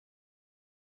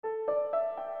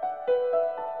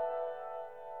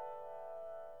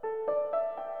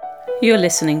You're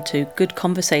listening to Good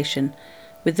Conversation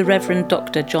with the Rev'd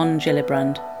Dr. John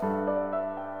Gillibrand.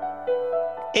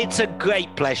 It's a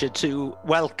great pleasure to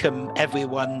welcome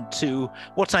everyone to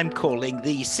what I'm calling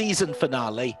the season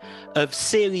finale of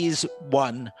Series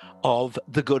 1 of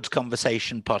the Good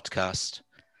Conversation podcast.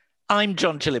 I'm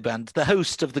John Gillibrand, the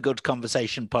host of the Good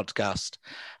Conversation podcast,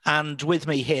 and with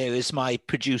me here is my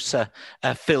producer,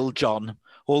 Phil John,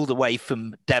 all the way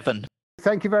from Devon.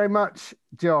 Thank you very much,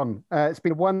 John. It's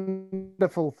been a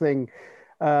wonderful thing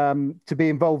to be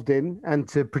involved in and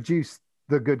to produce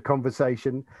the Good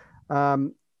Conversation.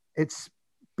 It's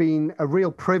been a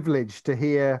real privilege to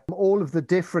hear all of the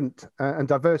different and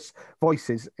diverse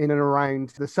voices in and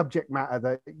around the subject matter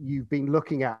that you've been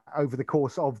looking at over the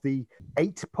course of the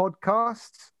 8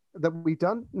 podcasts that we've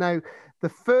done. Now, the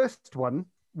first one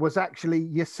was actually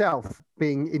yourself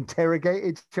being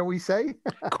interrogated, shall we say?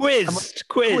 Quizzed,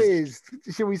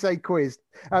 shall we say quizzed?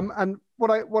 And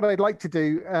what I'd like to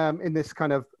do in this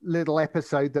kind of little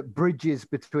episode that bridges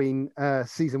between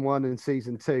season 1 and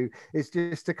season 2 is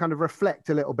just to kind of reflect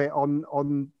a little bit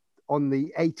on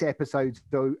the 8 episodes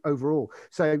overall.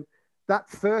 So that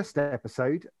first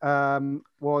episode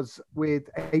was with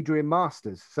Adrian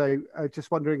Masters. So just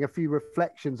wondering a few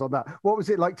reflections on that. What was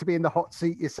it like to be in the hot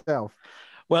seat yourself?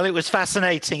 Well, it was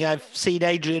fascinating. I've seen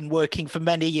Adrian working for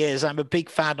many years. I'm a big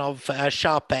fan of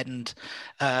Sharp End,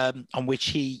 on which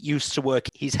he used to work.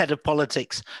 He's head of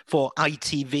politics for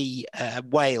ITV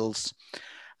Wales.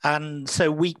 And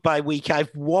so week by week,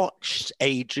 I've watched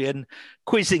Adrian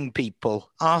quizzing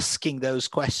people, asking those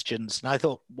questions. And I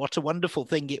thought, what a wonderful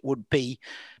thing it would be,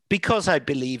 because I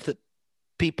believe that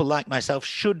people like myself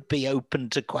should be open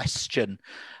to question,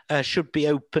 should be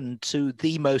open to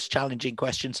the most challenging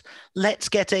questions. Let's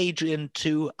get Adrian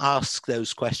to ask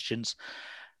those questions.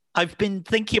 I've been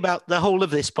thinking about the whole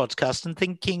of this podcast and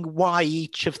thinking why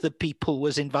each of the people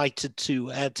was invited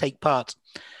to take part.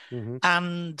 Mm-hmm.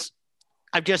 And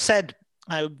I've just said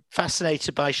I'm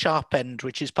fascinated by Sharp End,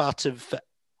 which is part of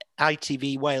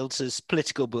ITV Wales's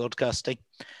political broadcasting.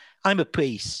 I'm a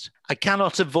priest. I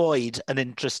cannot avoid an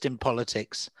interest in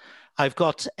politics. I've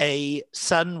got a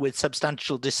son with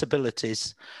substantial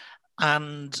disabilities,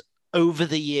 and over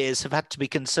the years have had to be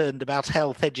concerned about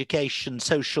health, education,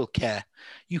 social care.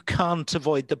 You can't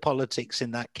avoid the politics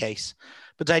in that case.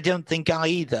 But I don't think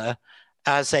either,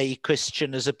 as a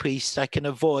Christian, as a priest, I can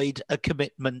avoid a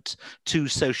commitment to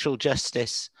social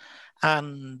justice.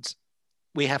 And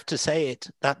we have to say it,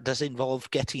 that does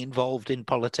involve getting involved in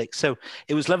politics. So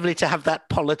it was lovely to have that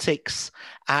politics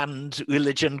and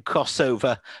religion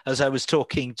crossover as I was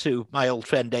talking to my old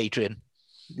friend Adrian.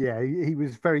 Yeah, he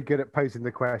was very good at posing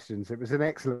the questions. It was an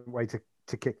excellent way to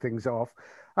kick things off.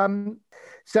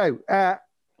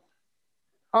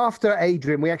 After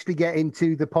Adrian, we actually get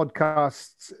into the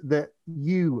podcasts that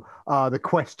you are the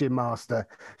question master,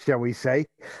 shall we say.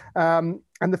 And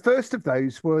the first of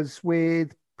those was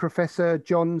with Professor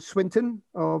John Swinton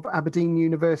of Aberdeen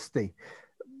University.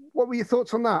 What were your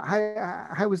thoughts on that?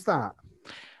 How was that?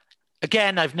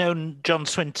 Again, I've known John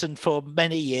Swinton for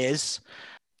many years.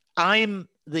 I'm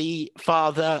the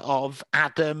father of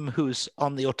Adam, who's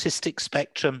on the autistic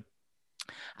spectrum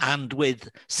and with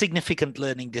significant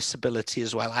learning disability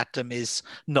as well. Adam is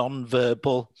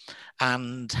non-verbal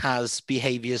and has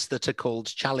behaviors that are called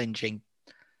challenging.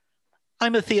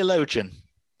 I'm a theologian.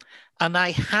 And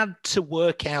I had to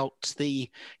work out the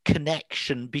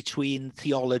connection between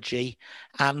theology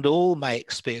and all my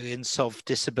experience of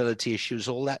disability issues,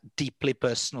 all that deeply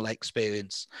personal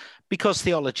experience, because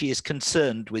theology is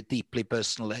concerned with deeply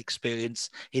personal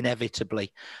experience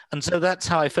inevitably. And so that's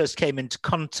how I first came into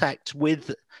contact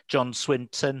with John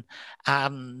Swinton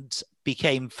and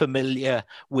became familiar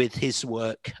with his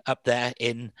work up there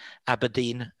in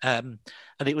Aberdeen. And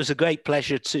it was a great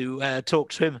pleasure to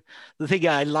talk to him. The thing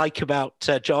I like about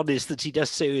John is that he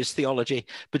does serious theology,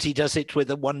 but he does it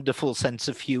with a wonderful sense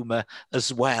of humor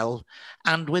as well,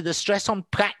 and with a stress on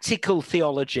practical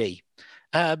theology.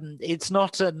 It's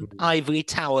not an ivory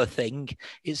tower thing.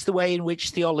 It's the way in which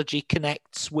theology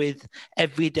connects with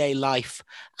everyday life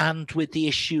and with the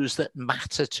issues that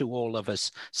matter to all of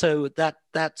us. So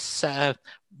that's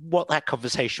what that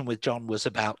conversation with John was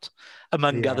about,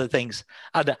 among other things.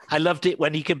 And I loved it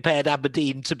when he compared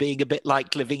Aberdeen to being a bit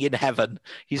like living in heaven.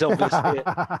 He's obviously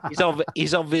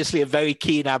he's obviously a very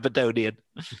keen Aberdonian.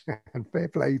 And fair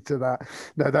play to that.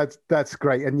 No, that's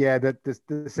great. And yeah,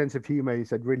 the sense of humour you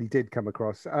said really did come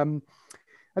across. And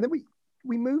then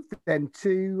we moved then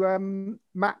to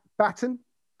Matt Batten,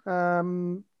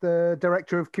 the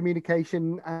Director of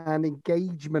Communication and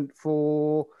Engagement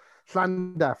for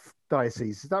Llandaff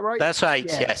diocese. Is that right? That's right.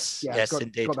 Yeah. Yes. Yeah, Yes,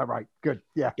 indeed. Got that right. Good.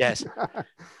 Yeah. Yes.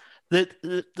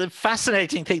 The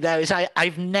fascinating thing there is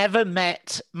I've never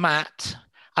met Matt,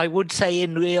 I would say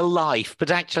in real life,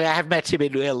 but actually I have met him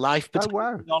in real life, but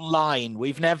online.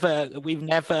 We've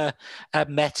never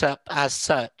met up as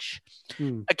such.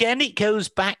 Again, it goes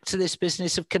back to this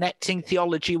business of connecting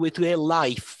theology with real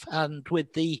life and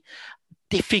with the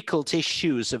difficult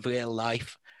issues of real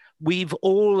life. We've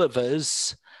all of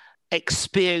us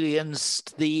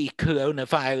experienced the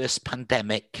coronavirus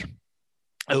pandemic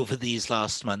over these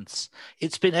last months.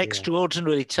 It's been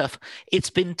extraordinarily tough. It's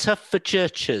been tough for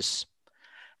churches.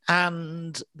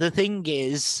 And the thing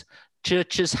is,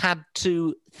 churches had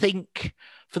to think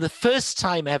for the first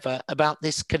time ever about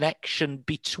this connection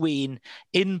between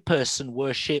in-person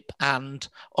worship and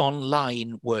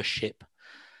online worship.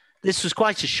 This was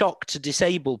quite a shock to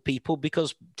disabled people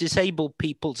because disabled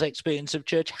people's experience of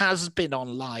church has been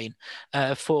online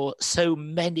for so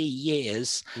many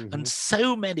years, and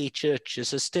so many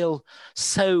churches are still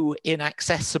so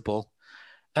inaccessible.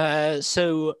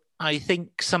 So I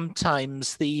think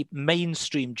sometimes the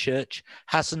mainstream church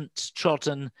hasn't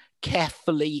trodden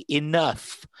carefully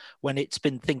enough when it's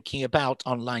been thinking about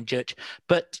online church.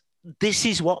 But this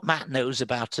is what Matt knows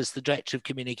about as the Director of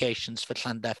Communications for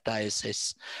Llandaff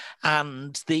Diocese.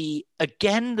 And the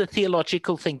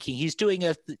theological thinking, he's doing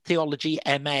a theology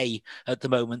MA at the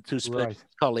moment through Spurgeon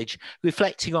College,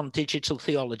 reflecting on digital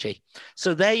theology.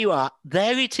 So there you are.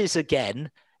 There it is again.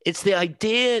 It's the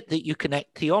idea that you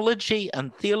connect theology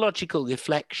and theological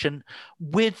reflection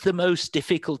with the most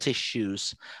difficult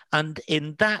issues. And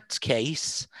in that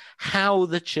case, how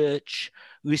the church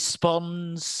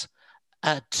responds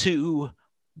to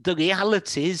the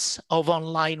realities of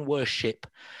online worship,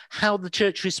 how the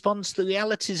church responds to the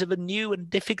realities of a new and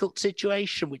difficult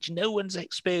situation which no one's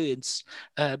experienced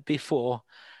before,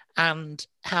 and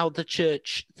how the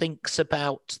church thinks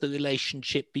about the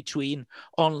relationship between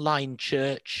online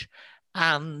church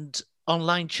and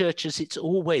online church as it's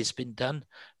always been done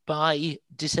by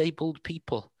disabled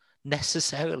people,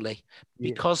 necessarily,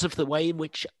 because of the way in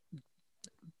which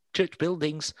church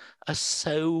buildings are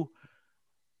so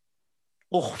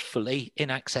awfully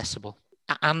inaccessible.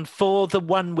 And for the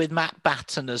one with Matt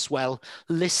Batten as well,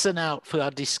 listen out for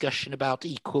our discussion about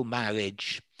equal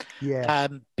marriage.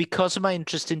 Because of my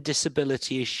interest in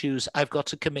disability issues, I've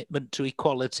got a commitment to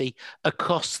equality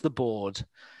across the board.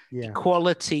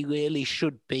 Equality really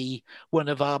should be one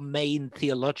of our main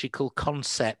theological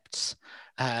concepts.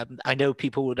 I know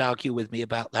people would argue with me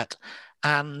about that.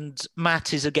 And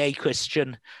Matt is a gay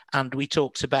Christian, and we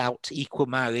talked about equal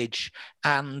marriage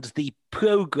and the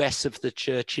progress of the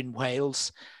church in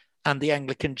Wales and the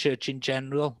Anglican Church in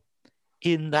general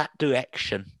in that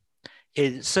direction.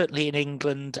 Certainly in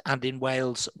England and in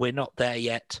Wales, we're not there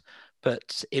yet,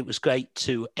 but it was great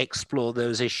to explore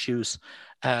those issues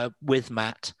with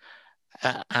Matt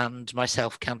and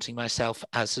myself, counting myself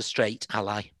as a straight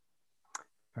ally.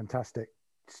 Fantastic.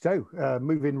 So,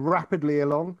 moving rapidly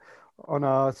along on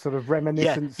our sort of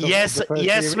reminiscence. Yes,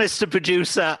 Mr.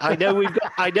 Producer. I know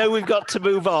we've got to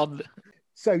move on.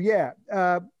 So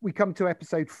we come to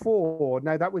episode 4.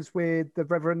 Now that was with the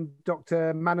Reverend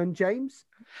Dr. Manon James.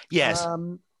 Yes.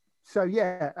 A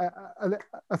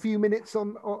few minutes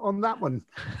on that one.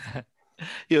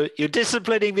 You're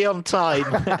disciplining me on time.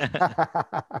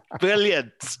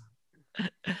 Brilliant.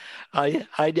 I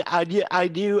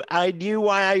knew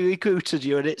why I recruited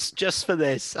you, and it's just for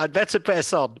this. I'd better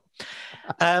press on.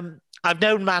 I've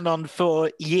known Manon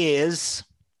for years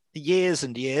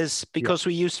and years, because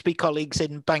we used to be colleagues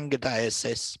in Bangor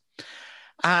Diocese.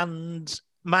 And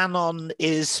Manon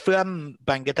is from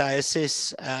Bangor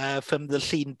Diocese, from the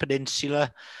Llŷn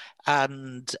Peninsula,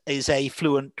 and is a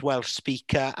fluent Welsh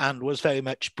speaker and was very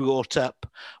much brought up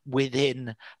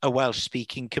within a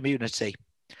Welsh-speaking community.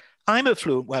 I'm a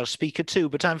fluent Welsh speaker too,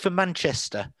 but I'm from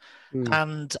Manchester.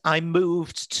 And I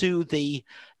moved to the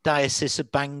Diocese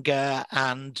of Bangor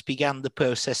and began the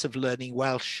process of learning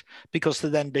Welsh because the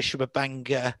then Bishop of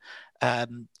Bangor,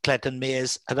 Cledden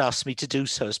Mears, had asked me to do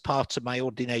so as part of my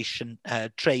ordination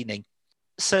training.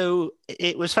 So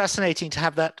it was fascinating to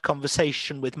have that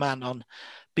conversation with Manon,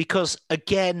 because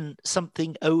again,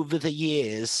 something over the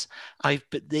years,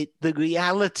 the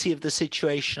reality of the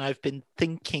situation I've been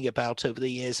thinking about over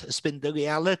the years has been the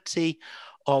reality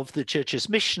of the church's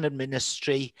mission and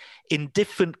ministry in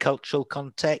different cultural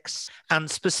contexts, and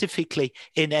specifically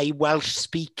in a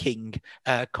Welsh-speaking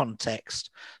context.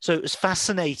 So it was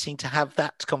fascinating to have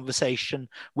that conversation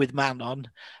with Manon,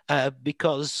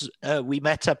 because we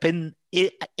met up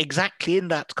exactly in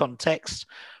that context,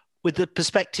 with the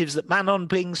perspectives that Manon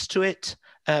brings to it,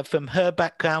 from her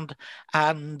background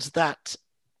and that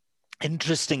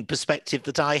interesting perspective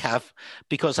that I have,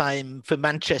 because I'm from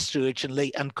Manchester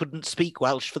originally and couldn't speak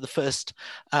Welsh for the first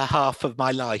half of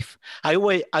my life. I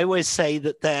always say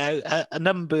that there are a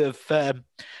number of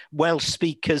Welsh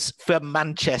speakers from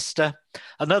Manchester.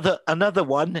 Another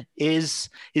one is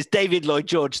David Lloyd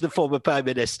George, the former Prime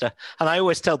Minister. And I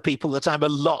always tell people that I'm a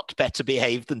lot better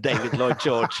behaved than David Lloyd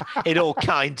George in all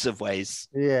kinds of ways.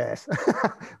 Yes.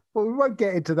 Well, we won't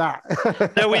get into that.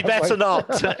 No, we better not.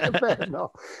 Better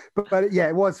not. But yeah,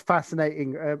 it was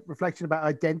fascinating. Reflection about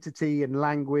identity and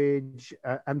language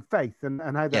and faith, and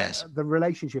how the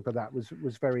relationship of that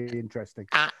was very interesting.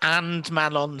 And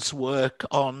Manon's work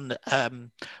on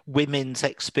women's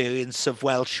experience of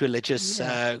Welsh religious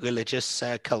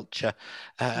culture,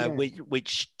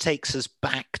 which takes us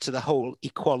back to the whole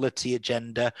equality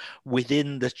agenda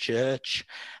within the church,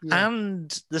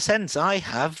 and the sense I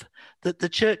have that the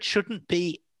church shouldn't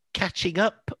be catching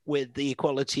up with the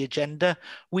equality agenda.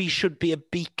 We should be a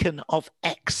beacon of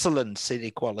excellence in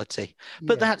equality.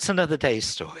 But that's another day's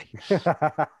story.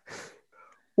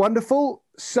 Wonderful.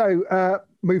 So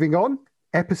moving on,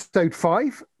 episode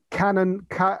 5, Canon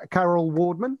Carol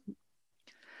Wardman.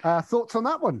 Thoughts on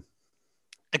that one?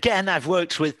 Again, I've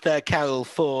worked with Carol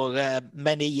for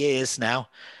many years now.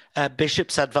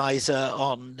 Bishop's advisor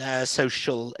on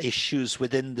social issues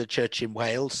within the church in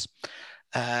Wales.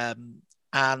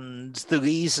 And the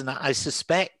reason I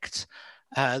suspect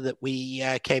that we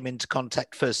came into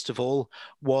contact, first of all,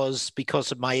 was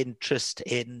because of my interest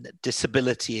in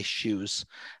disability issues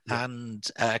and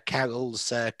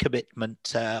Carol's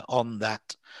commitment on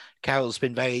that. Carol's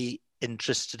been very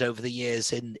interested over the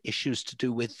years in issues to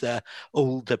do with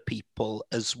older people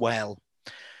as well.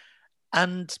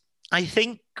 And I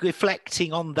think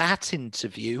reflecting on that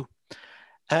interview,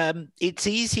 it's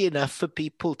easy enough for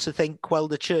people to think, well,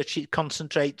 the church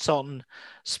concentrates on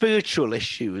spiritual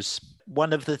issues.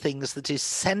 One of the things that is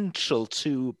central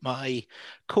to my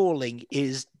calling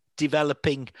is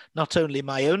developing not only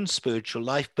my own spiritual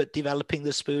life, but developing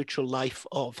the spiritual life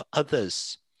of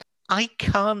others. I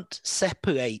can't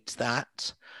separate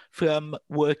that from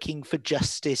working for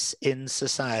justice in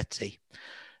society.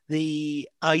 The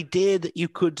idea that you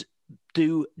could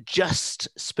do just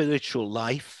spiritual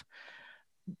life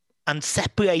and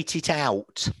separate it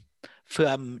out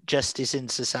from justice in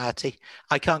society,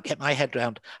 I can't get my head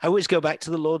around. I always go back to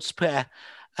the Lord's Prayer.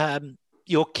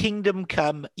 Your kingdom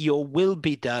come, your will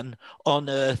be done on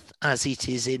earth as it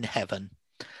is in heaven.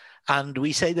 And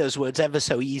we say those words ever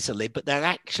so easily, but they're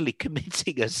actually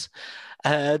committing us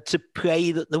to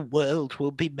pray that the world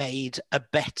will be made a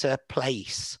better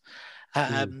place.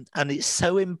 And it's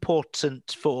so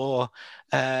important for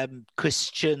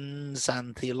Christians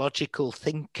and theological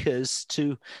thinkers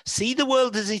to see the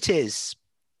world as it is,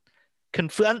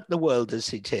 confront the world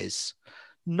as it is,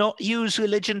 not use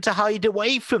religion to hide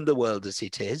away from the world as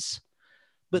it is,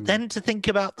 but then to think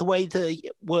about the way the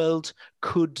world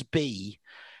could be.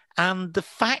 And the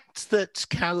fact that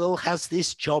Carol has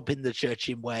this job in the church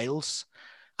in Wales,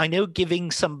 I know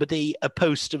giving somebody a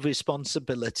post of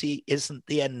responsibility isn't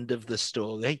the end of the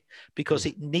story, because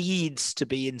it needs to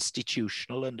be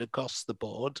institutional and across the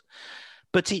board.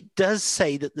 But it does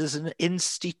say that there's an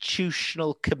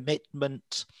institutional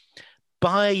commitment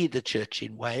by the church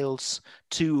in Wales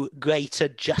to greater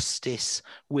justice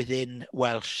within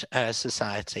Welsh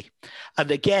society.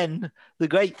 And again, the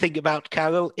great thing about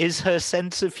Carol is her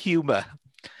sense of humour.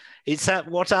 It's that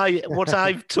what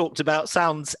I've talked about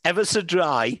sounds ever so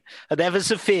dry and ever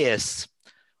so fierce,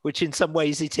 which in some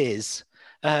ways it is.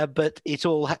 But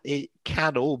it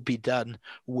can all be done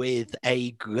with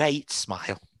a great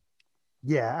smile.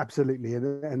 Yeah, absolutely,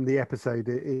 and the episode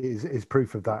is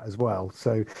proof of that as well.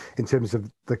 So, in terms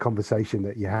of the conversation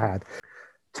that you had,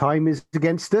 time is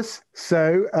against us.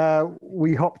 So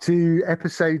we hop to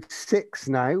episode 6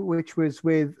 now, which was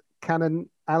with Canon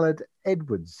Aled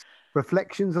Edwards.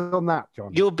 Reflections on that,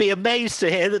 John? You'll be amazed to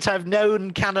hear that I've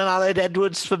known Canon Aled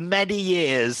Edwards for many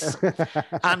years.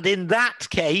 And in that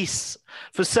case,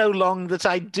 for so long that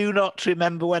I do not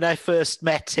remember when I first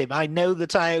met him. I know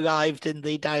that I arrived in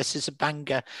the Diocese of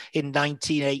Bangor in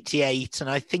 1988, and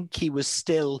I think he was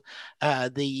still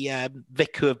the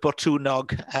vicar of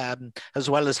Botwnog, as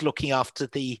well as looking after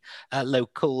the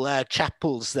local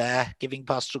chapels there, giving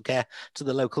pastoral care to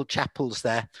the local chapels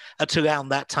there at around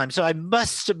that time. So I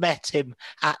must have met him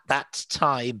at that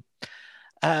time.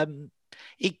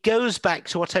 It goes back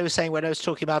to what I was saying when I was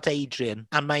talking about Adrian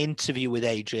and my interview with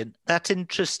Adrian, that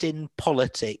interest in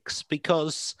politics,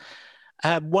 because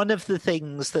one of the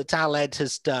things that Aled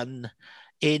has done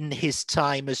in his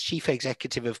time as chief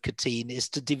executive of Cytun is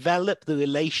to develop the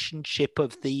relationship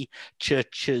of the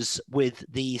churches with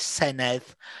the Senedd,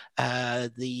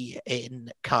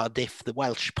 in Cardiff, the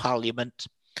Welsh Parliament.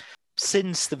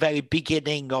 Since the very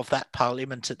beginning of that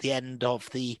parliament at the end of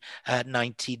the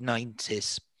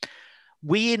 1990s.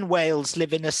 We in Wales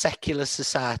live in a secular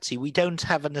society. We don't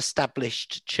have an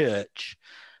established church.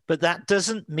 But that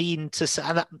doesn't mean to say,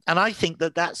 and I think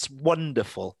that that's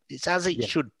wonderful. It's as it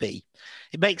should be.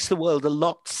 It makes the world a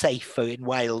lot safer in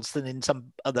Wales than in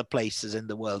some other places in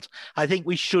the world. I think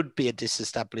we should be a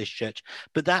disestablished church,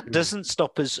 but that doesn't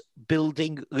stop us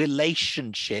building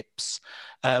relationships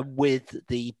with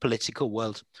the political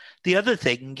world. The other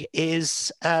thing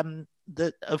is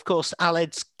that, of course,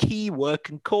 Aled's key work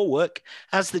and core work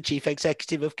as the chief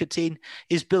executive of Cytun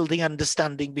is building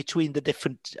understanding between the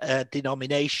different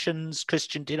denominations,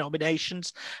 Christian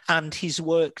denominations, and he's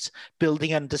worked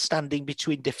building understanding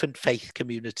between different faith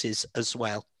communities as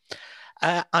well.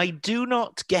 I do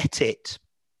not get it.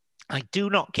 I do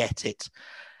not get it.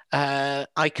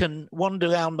 I can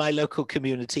wander around my local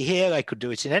community here. I could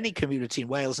do it in any community in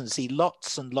Wales and see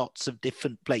lots and lots of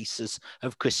different places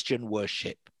of Christian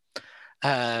worship.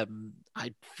 I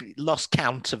lost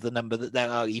count of the number that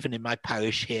there are even in my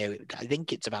parish here. I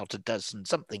think it's about a dozen,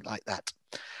 something like that.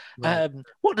 Right.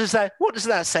 What does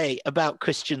that say about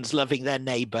Christians loving their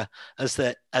neighbour as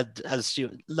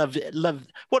you love?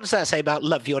 What does that say about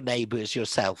love your neighbour as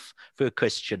yourself for a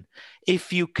Christian?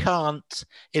 If you can't,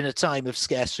 in a time of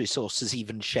scarce resources,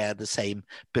 even share the same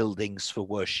buildings for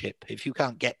worship, if you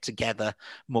can't get together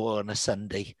more on a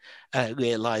Sunday,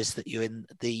 realise that you're in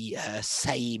the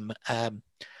same,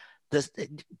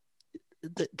 that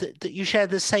you share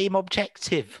the same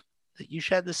objective. You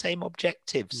share the same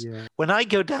objectives. Yeah. When I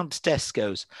go down to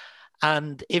Tesco's,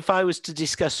 and if I was to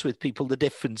discuss with people the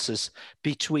differences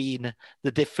between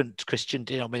the different Christian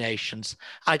denominations,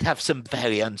 I'd have some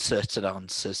very uncertain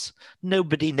answers.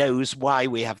 Nobody knows why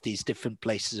we have these different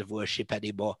places of worship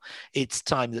anymore. It's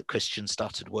time that Christians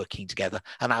started working together,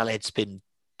 and Aled's been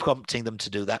prompting them to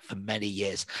do that for many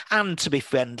years, and to be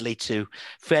friendly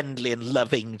and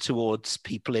loving towards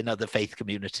people in other faith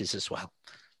communities as well.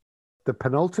 The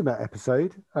penultimate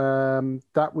episode,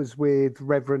 that was with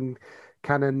Reverend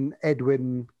Canon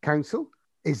Edwin Council.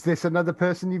 Is this another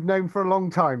person you've known for a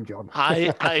long time, John?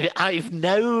 I've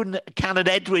known Canon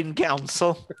Edwin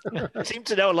Council. I seem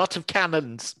to know a lot of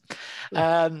canons.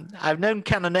 I've known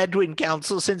Canon Edwin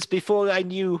Council since before I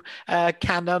knew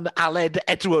Canon Aled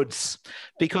Edwards,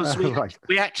 because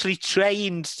we actually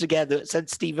trained together at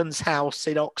St. Stephen's House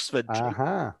in Oxford.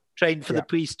 Trained for the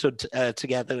priesthood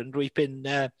together, and we've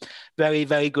been very,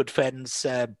 very good friends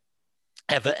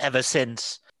ever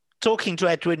since. Talking to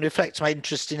Edwin reflects my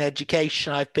interest in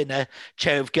education. I've been a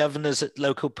chair of governors at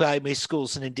local primary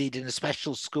schools and indeed in a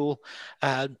special school,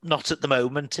 not at the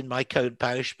moment in my current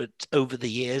parish, but over the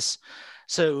years.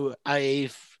 So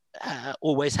I've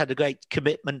always had a great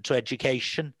commitment to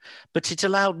education, but it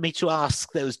allowed me to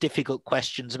ask those difficult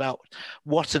questions about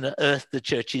what on earth the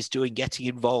church is doing getting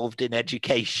involved in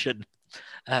education,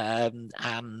 and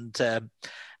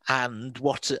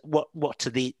what's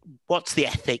the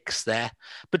ethics there.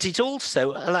 But it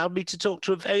also allowed me to talk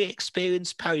to a very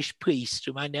experienced parish priest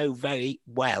whom I know very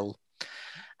well.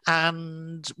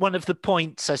 And one of the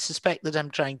points I suspect that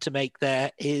I'm trying to make there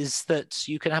is that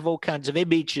you can have all kinds of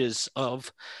images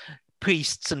of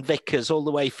priests and vicars, all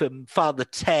the way from Father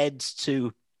Ted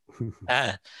to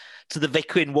the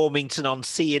vicar in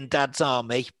Warmington-on-Sea in Dad's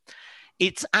Army.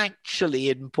 It's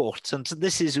actually important, and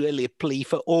this is really a plea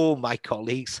for all my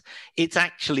colleagues, it's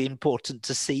actually important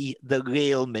to see the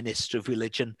real minister of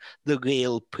religion, the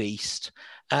real priest.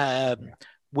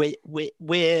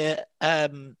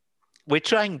 We're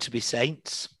trying to be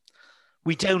saints.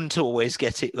 We don't always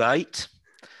get it right.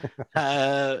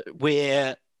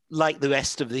 We're, like the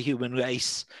rest of the human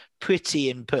race,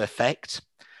 pretty imperfect.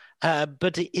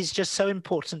 But it is just so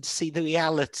important to see the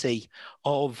reality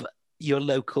of your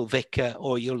local vicar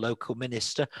or your local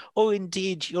minister, or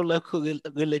indeed your local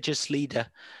religious leader.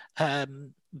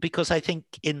 Because I think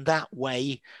in that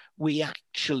way, we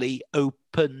actually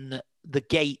open the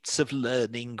gates of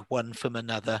learning one from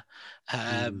another.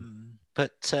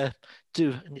 But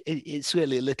it's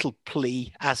really a little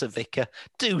plea as a vicar.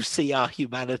 Do see our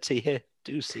humanity here.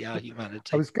 Do see our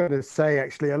humanity. I was going to say,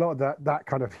 actually, a lot of that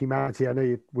kind of humanity, I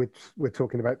know we're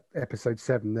talking about episode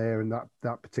 7 there and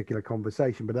that particular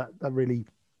conversation, but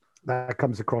that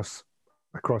comes across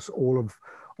all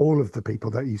of the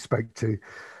people that you spoke to.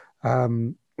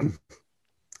 And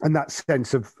that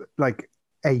sense of like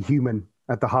a human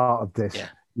at the heart of this.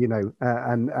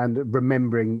 and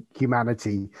remembering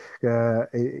humanity.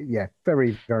 Yeah,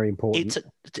 very, very important.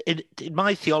 In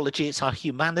my theology, it's our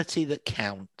humanity that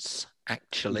counts,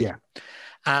 actually. Yeah.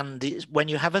 And when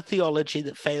you have a theology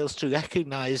that fails to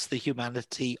recognize the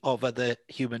humanity of other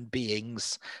human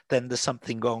beings, then there's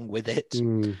something wrong with it.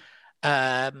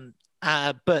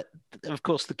 But of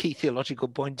course, the key theological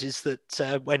point is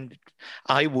that when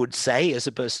I would say, as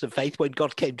a person of faith, when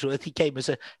God came to earth, he came as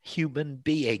a human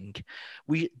being.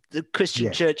 The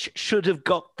Christian church should have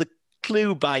got the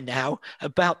clue by now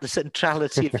about the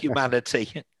centrality of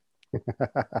humanity.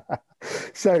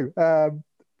 So,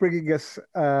 bringing us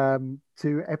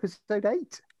to episode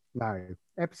 8 now.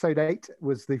 Episode 8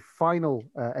 was the final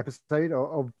episode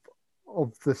of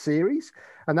the series,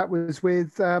 and that was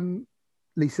with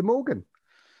Lisa Morgan.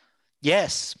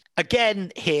 Yes.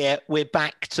 Again, here we're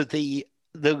back to the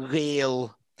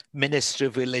real minister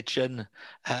of religion,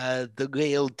 the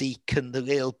real deacon, the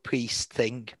real priest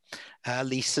thing.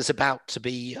 Lisa's about to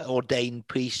be ordained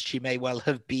priest. She may well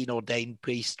have been ordained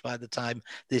priest by the time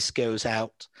this goes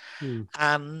out.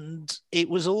 And it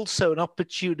was also an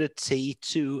opportunity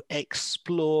to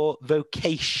explore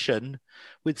vocation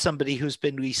with somebody who's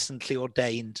been recently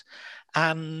ordained,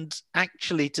 and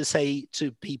actually to say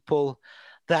to people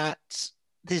that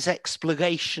this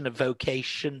exploration of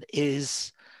vocation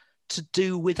is to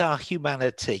do with our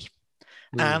humanity.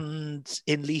 And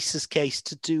in Lisa's case,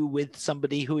 to do with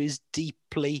somebody who is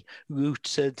deeply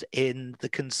rooted in the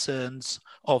concerns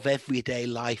of everyday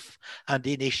life and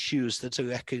in issues that are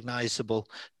recognizable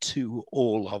to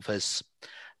all of us.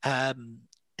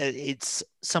 It's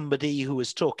somebody who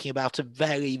was talking about a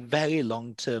very, very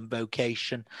long-term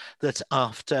vocation that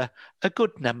after a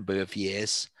good number of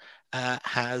years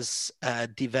has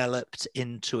developed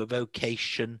into a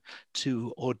vocation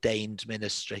to ordained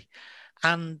ministry.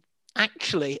 And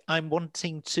actually, I'm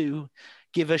wanting to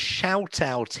give a shout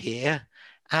out here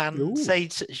and say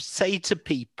to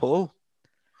people,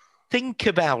 think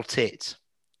about it.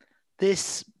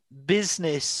 This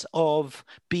business of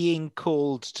being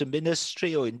called to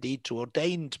ministry, or indeed to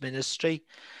ordained ministry,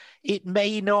 it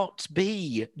may not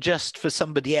be just for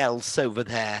somebody else over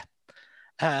there.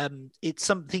 It's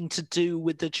something to do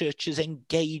with the church's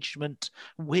engagement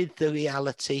with the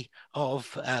reality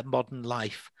of modern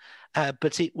life.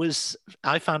 But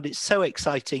I found it so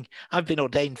exciting. I've been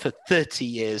ordained for 30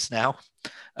 years now,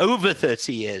 over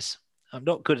 30 years. I'm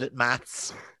not good at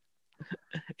maths.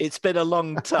 It's been a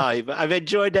long time. I've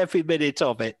enjoyed every minute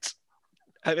of it.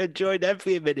 But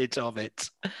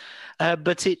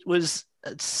it was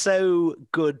so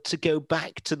good to go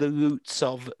back to the roots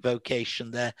of vocation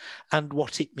there and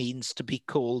what it means to be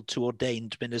called to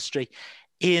ordained ministry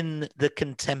in the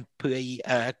contemporary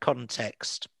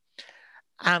context.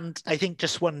 And I think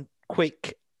just one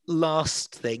quick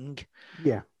last thing,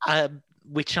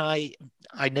 which I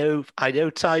know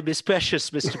time is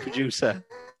precious, Mr. Producer,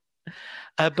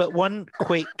 but one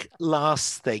quick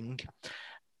last thing,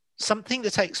 something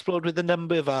that I explored with a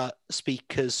number of our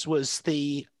speakers was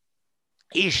the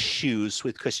issues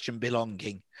with Christian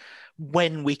belonging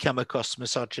when we come across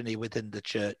misogyny within the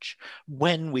church,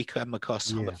 when we come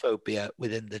across homophobia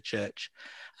within the church,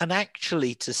 and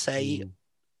actually to say,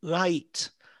 right,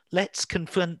 let's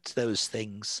confront those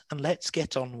things and let's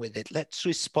get on with it. Let's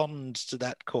respond to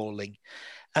that calling.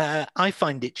 I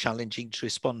find it challenging to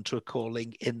respond to a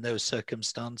calling in those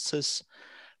circumstances,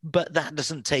 but that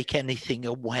doesn't take anything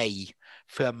away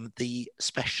from the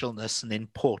specialness and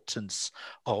importance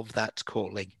of that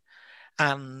calling.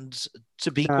 And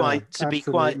to be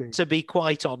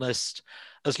quite honest,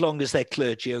 as long as there's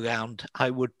clergy around, I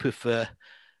would prefer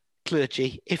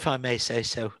clergy, if I may say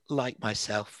so, like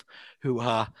myself, who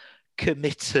are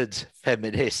committed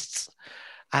feminists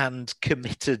and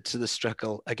committed to the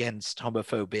struggle against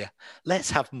homophobia. Let's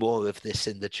have more of this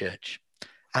in the church,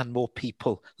 and more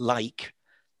people like,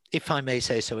 if I may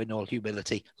say so in all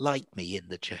humility, like me in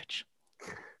the church.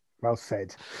 Well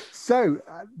said. So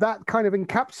that kind of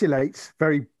encapsulates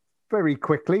very, very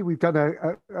quickly. We've done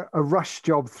a rush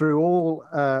job through all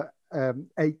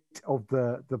 8 of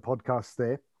the podcasts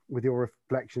there, with your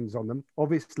reflections on them.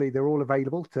 Obviously, they're all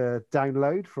available to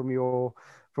download from your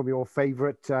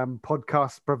favorite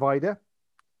podcast provider.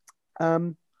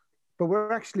 But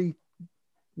we're actually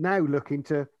now looking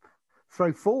to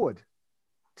throw forward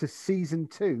to season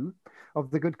 2 of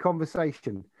The Good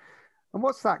Conversation. And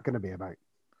what's that going to be about?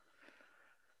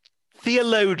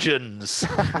 Theologians.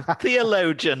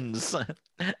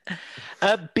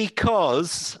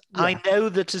 Because Yeah. I know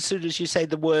that as soon as you say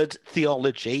the word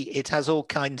theology, it has all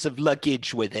kinds of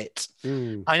luggage with it.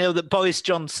 I know that Boris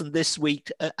Johnson this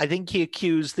week, I think he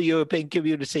accused the European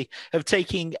community of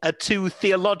taking a too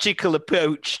theological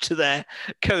approach to their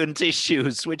current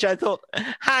issues, which I thought,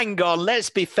 hang on, let's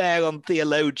be fair on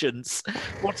theologians.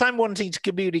 What I'm wanting to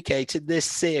communicate in this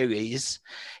series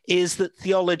is that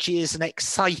theology is an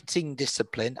exciting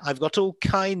discipline. I've got all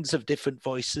kinds of different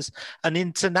voices, an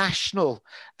international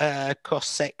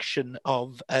cross-section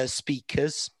of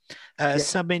speakers.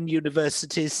 Some in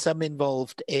universities, some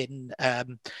involved in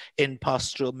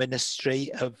pastoral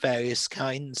ministry of various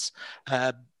kinds,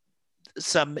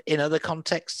 some in other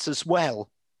contexts as well.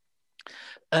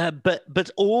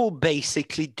 But all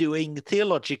basically doing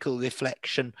theological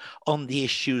reflection on the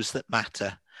issues that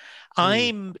matter.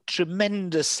 I'm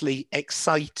tremendously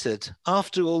excited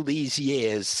after all these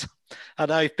years, and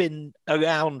I've been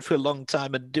around for a long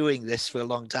time and doing this for a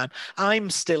long time. I'm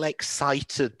still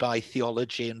excited by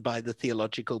theology and by the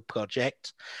theological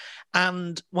project.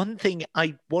 And one thing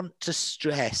I want to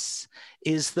stress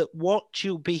is that what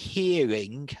you'll be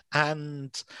hearing,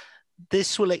 and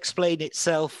this will explain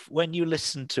itself when you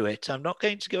listen to it. I'm not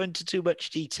going to go into too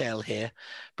much detail here,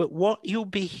 but what you'll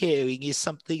be hearing is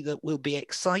something that will be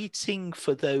exciting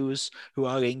for those who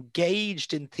are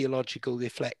engaged in theological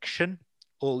reflection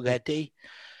already,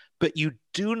 but you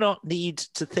do not need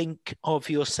to think of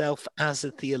yourself as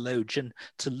a theologian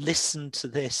to listen to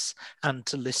this and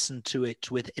to listen to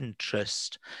it with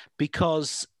interest,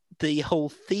 because the whole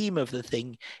theme of the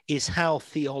thing is how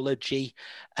theology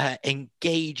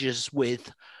engages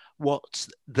with what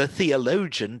the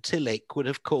theologian Tillich would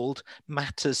have called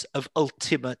matters of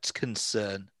ultimate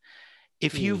concern.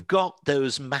 If you've got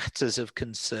those matters of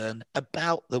concern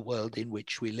about the world in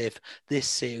which we live, this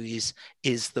series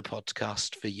is the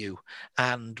podcast for you.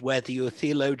 And whether you're a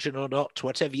theologian or not,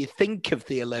 whatever you think of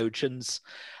theologians,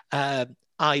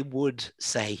 I would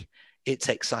say it's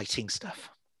exciting stuff.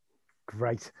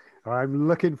 Great. I'm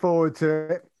looking forward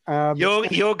to it.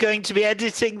 You're going to be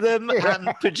editing them and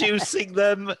producing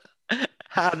them,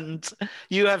 and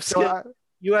you have skills.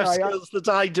 Skills that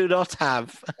I do not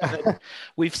have.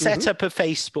 We've set up a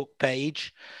Facebook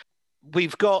page.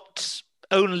 We've got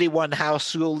only one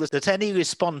house rule that any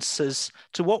responses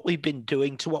to what we've been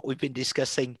doing, to what we've been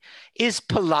discussing, is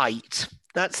polite.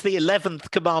 That's the 11th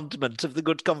commandment of the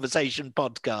Good Conversation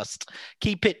podcast.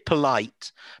 Keep it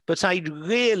polite. But I'd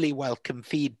really welcome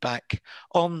feedback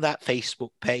on that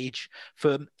Facebook page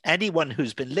from anyone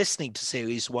who's been listening to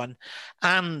Series 1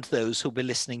 and those who'll be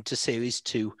listening to Series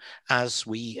 2 as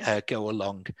we go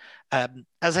along.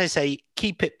 As I say,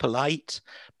 keep it polite,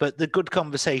 but the Good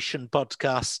Conversation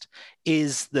podcast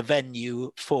is the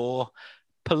venue for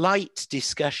polite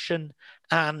discussion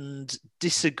and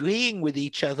disagreeing with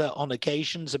each other on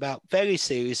occasions about very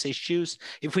serious issues.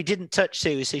 If we didn't touch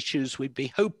serious issues, we'd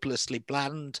be hopelessly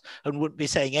bland and wouldn't be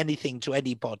saying anything to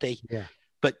anybody. Yeah.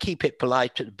 But keep it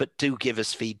polite, but do give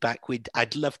us feedback.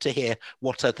 I'd love to hear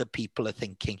what other people are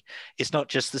thinking. It's not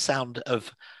just the sound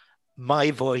of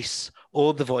my voice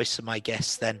or the voice of my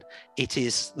guests then. It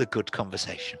is the Good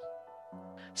Conversation.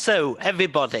 So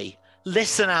everybody,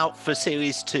 listen out for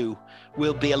Series 2.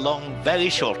 We'll be along very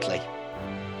shortly.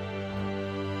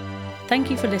 Thank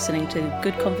you for listening to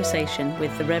Good Conversation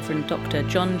with the Rev'd Dr.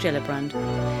 John Gillibrand.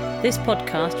 This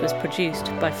podcast was produced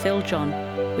by Phil John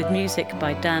with music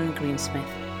by Dan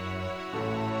Greensmith.